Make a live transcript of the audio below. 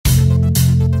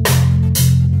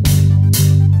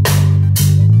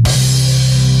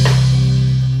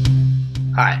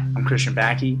Christian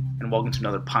Backey, and welcome to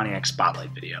another Pontiac Spotlight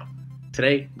video.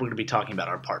 Today, we're going to be talking about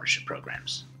our partnership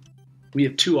programs. We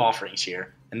have two offerings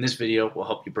here, and this video will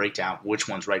help you break down which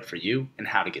one's right for you and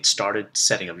how to get started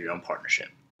setting up your own partnership.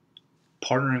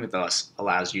 Partnering with us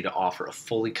allows you to offer a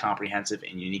fully comprehensive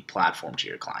and unique platform to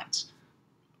your clients.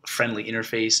 A friendly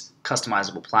interface,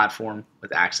 customizable platform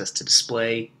with access to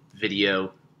display,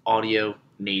 video, audio,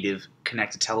 native,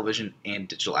 connected television, and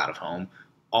digital out-of-home,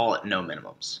 all at no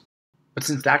minimums. But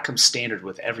since that comes standard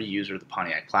with every user of the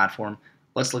Pontiac platform,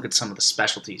 let's look at some of the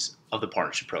specialties of the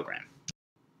partnership program.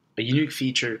 A unique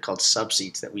feature called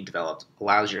subseats that we developed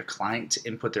allows your client to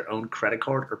input their own credit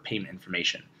card or payment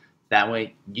information. That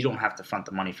way, you don't have to front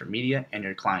the money for media and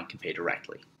your client can pay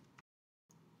directly.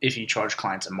 If you charge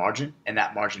clients a margin, and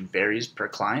that margin varies per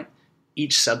client,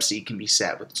 each subseat can be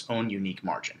set with its own unique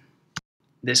margin.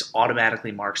 This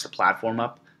automatically marks the platform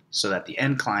up so that the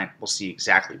end client will see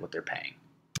exactly what they're paying.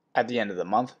 At the end of the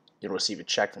month, you'll receive a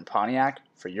check from Pontiac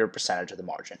for your percentage of the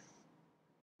margin.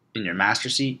 In your master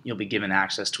seat, you'll be given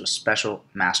access to a special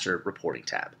master reporting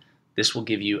tab. This will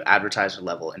give you advertiser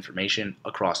level information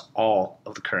across all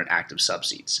of the current active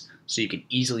subseats, so you can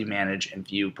easily manage and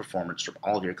view performance from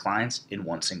all of your clients in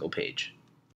one single page.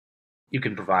 You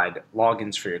can provide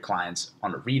logins for your clients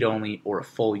on a read-only or a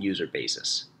full user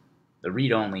basis. The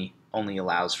read-only only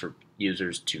allows for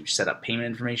users to set up payment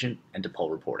information and to pull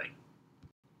reporting.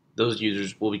 Those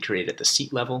users will be created at the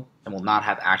seat level and will not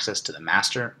have access to the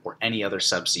master or any other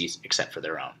subseats except for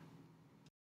their own.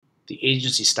 The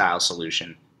agency-style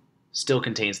solution still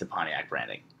contains the Pontiac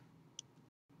branding.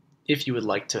 If you would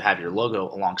like to have your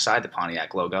logo alongside the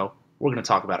Pontiac logo, we're going to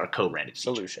talk about our co-branded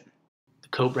solution. The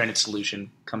co-branded solution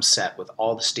comes set with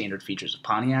all the standard features of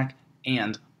Pontiac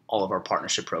and all of our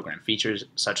partnership program features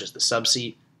such as the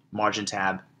subseat, margin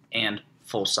tab, and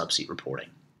full subseat reporting.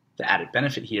 The added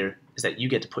benefit here is that you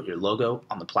get to put your logo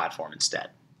on the platform instead.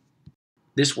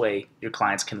 This way, your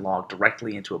clients can log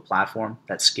directly into a platform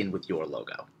that's skinned with your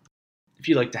logo. If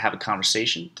you'd like to have a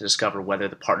conversation to discover whether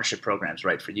the partnership program is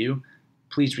right for you,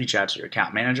 please reach out to your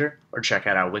account manager or check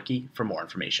out our wiki for more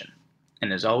information.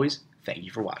 And as always, thank you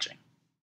for watching.